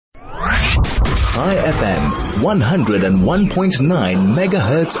High FM, 101.9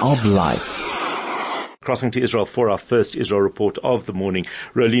 megahertz of life. Crossing to Israel for our first Israel report of the morning.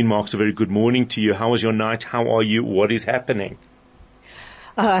 Rolene Marks, a very good morning to you. How was your night? How are you? What is happening?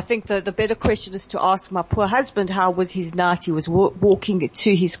 I think the better question is to ask my poor husband how was his night. He was walking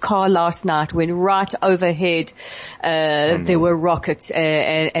to his car last night when right overhead there were rockets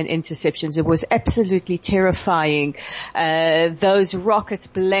and interceptions. It was absolutely terrifying. Those rockets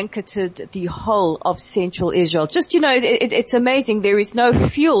blanketed the whole of central Israel. Just, it's amazing. There is no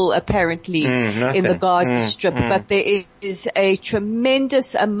fuel apparently in the Gaza Strip, but there is a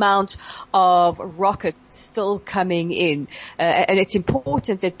tremendous amount of rockets still coming in. And it's important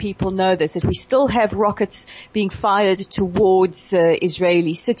that people know this, that we still have rockets being fired towards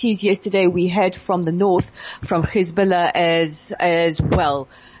Israeli cities. Yesterday we had from the north, from Hezbollah as well.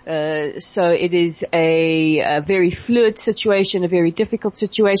 So it is a very fluid situation, a very difficult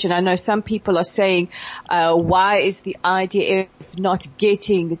situation. I know some people are saying, why is the IDF not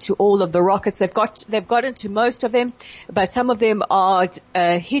getting to all of the rockets? They've gotten to most of them, but some of them are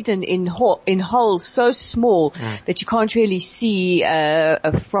hidden in holes so small that you can't really see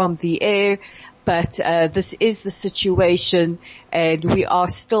from the air. But this is the situation, and we are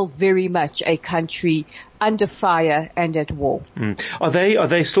still very much a country under fire and at war. Are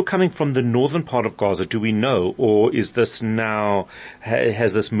they still coming from the northern part of Gaza? Do we know, or is this now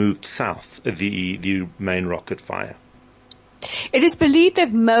has this moved south? The main rocket fire. It is believed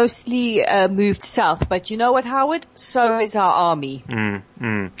they've mostly moved south, but you know what, Howard? So is our army.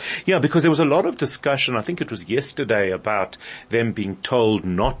 Yeah, because there was a lot of discussion, I think it was yesterday, about them being told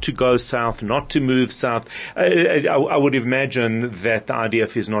not to go south, not to move south. I would imagine that the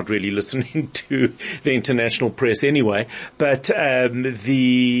IDF is not really listening to the international press anyway, but so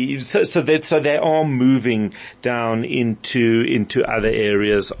they are moving down into other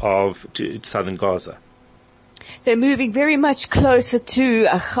areas of southern Gaza. They're moving very much closer to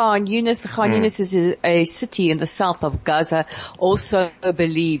Khan Yunis. Khan Yunis is a city in the south of Gaza, also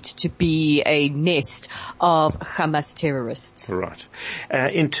believed to be a nest of Hamas terrorists. Right.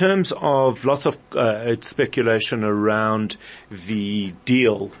 In terms of lots of speculation around the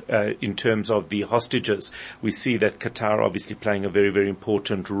deal, in terms of the hostages, we see that Qatar obviously playing a very, very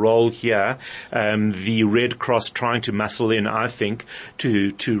important role here. The Red Cross trying to muscle in, I think,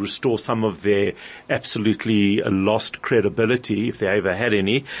 to restore some of their absolutely lost credibility, if they ever had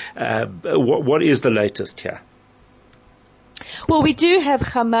any. What is the latest here? Well, we do have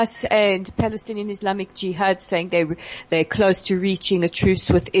Hamas and Palestinian Islamic Jihad saying they're close to reaching a truce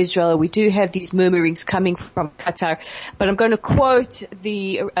with Israel. We do have these murmurings coming from Qatar, but I'm going to quote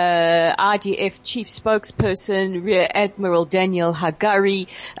the IDF chief spokesperson, Rear Admiral Daniel Hagari.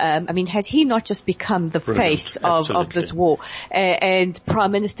 Has he not just become the face of this war? And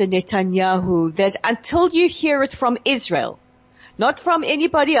Prime Minister Netanyahu, that until you hear it from Israel, not from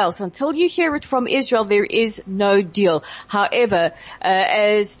anybody else, until you hear it from Israel, there is no deal. However,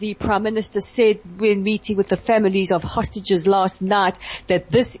 as the Prime Minister said when meeting with the families of hostages last night,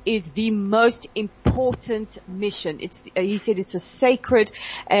 that this is the most important mission. He said it's a sacred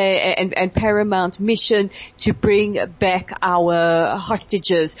and paramount mission to bring back our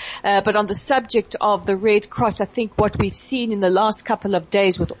hostages. But on the subject of the Red Cross, I think what we've seen in the last couple of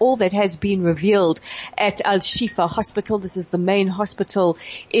days with all that has been revealed at Al-Shifa Hospital, this is the main hospital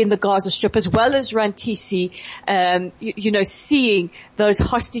in the Gaza Strip, as well as Rantisi, seeing those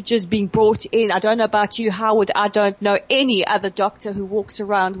hostages being brought in. I don't know about you, Howard. I don't know any other doctor who walks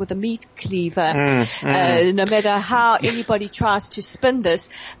around with a meat cleaver, no matter how anybody tries to spin this.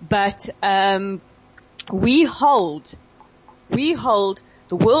 But we hold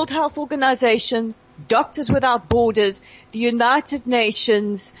the World Health Organization, Doctors Without Borders, the United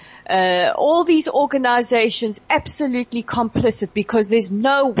Nations, all these organizations absolutely complicit, because there's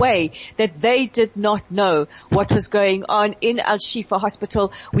no way that they did not know what was going on in Al-Shifa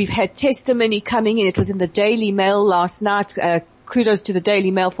Hospital. We've had testimony coming in. It was in the Daily Mail last night. Kudos to the Daily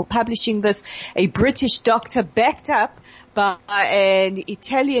Mail for publishing this. A British doctor backed up by an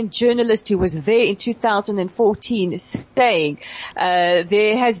Italian journalist who was there in 2014 saying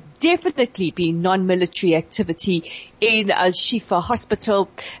there has definitely been non-military activity in Al-Shifa Hospital.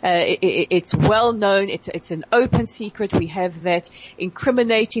 It's well known. It's an open secret. We have that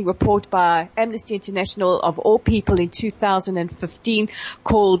incriminating report by Amnesty International, of all people, in 2015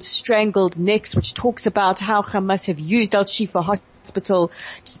 called Strangled Necks, which talks about how Hamas have used Al-Shifa Hospital hospital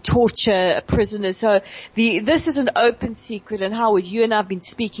to torture prisoners. So this is an open secret. And Howard, you and I have been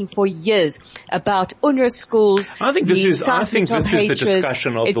speaking for years about UNRWA schools. I think this is the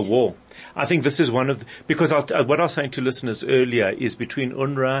discussion of the war. I think this is because what I was saying to listeners earlier is between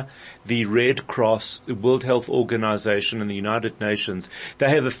UNRWA, the Red Cross, the World Health Organization and the United Nations, they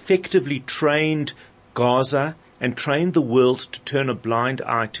have effectively trained Gaza and trained the world to turn a blind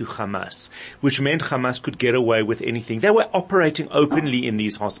eye to Hamas, which meant Hamas could get away with anything. They were operating openly in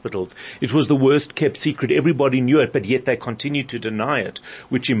these hospitals. It was the worst kept secret. Everybody knew it, but yet they continued to deny it,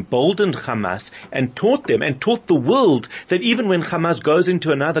 which emboldened Hamas and taught the world that even when Hamas goes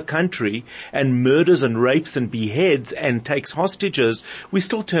into another country and murders and rapes and beheads and takes hostages, we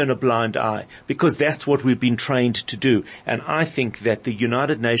still turn a blind eye because that's what we've been trained to do. And I think that the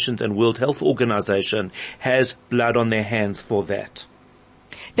United Nations and World Health Organization has blood on their hands for that.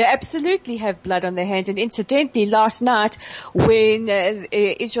 They absolutely have blood on their hands. And incidentally, last night when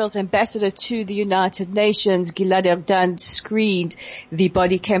Israel's ambassador to the United Nations, Gilad Erdan, screened the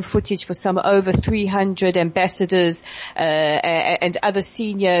body cam footage for some over 300 ambassadors and other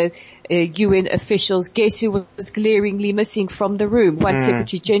senior UN officials, guess who was glaringly missing from the room? One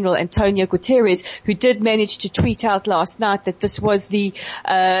Secretary General, Antonio Guterres, who did manage to tweet out last night that this was the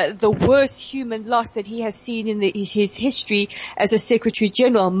worst human loss that he has seen in his history as a Secretary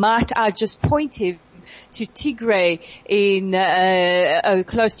General. Might I just point him to Tigray in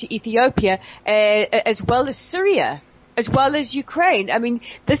close to Ethiopia, as well as Syria, as well as Ukraine. I mean,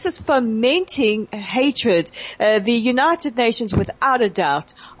 this is fomenting hatred. The United Nations, without a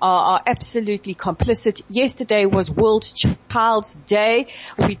doubt, are absolutely complicit. Yesterday was World Child's Day.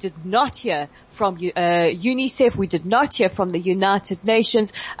 We did not hear from UNICEF. We did not hear from the United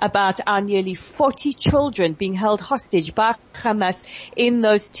Nations about our nearly 40 children being held hostage by Hamas in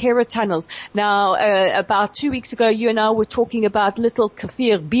those terror tunnels. Now, about 2 weeks ago, you and I were talking about little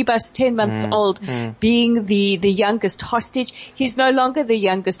Kafir Bibas, 10 months old, being the youngest hostage. He's no longer the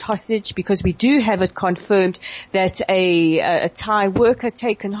youngest hostage because we do have it confirmed that a Thai worker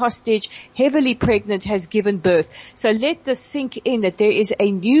taken hostage, heavily pregnant, has given birth. So let this sink in that there is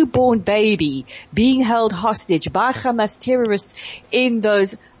a newborn baby being held hostage by Hamas terrorists in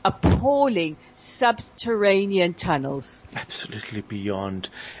those appalling subterranean tunnels. Absolutely beyond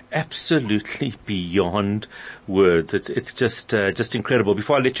words. It's just incredible.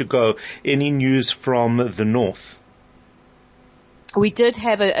 Before I let you go, any news from the north? We did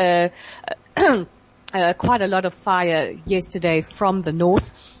have quite a lot of fire yesterday from the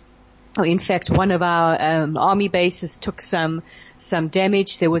north. In fact, one of our army bases took some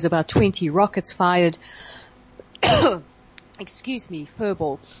damage. There was about 20 rockets fired. Excuse me,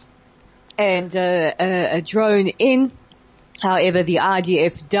 furball. And a drone in. However, the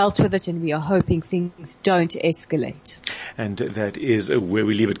IDF dealt with it, and we are hoping things don't escalate. And that is where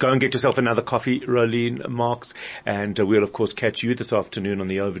we leave it. Go and get yourself another coffee, Rolene Marks, and we'll of course catch you this afternoon on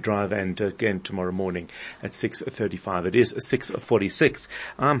the Overdrive, and again tomorrow morning at 6:35. It is 6:46.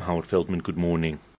 I'm Howard Feldman. Good morning.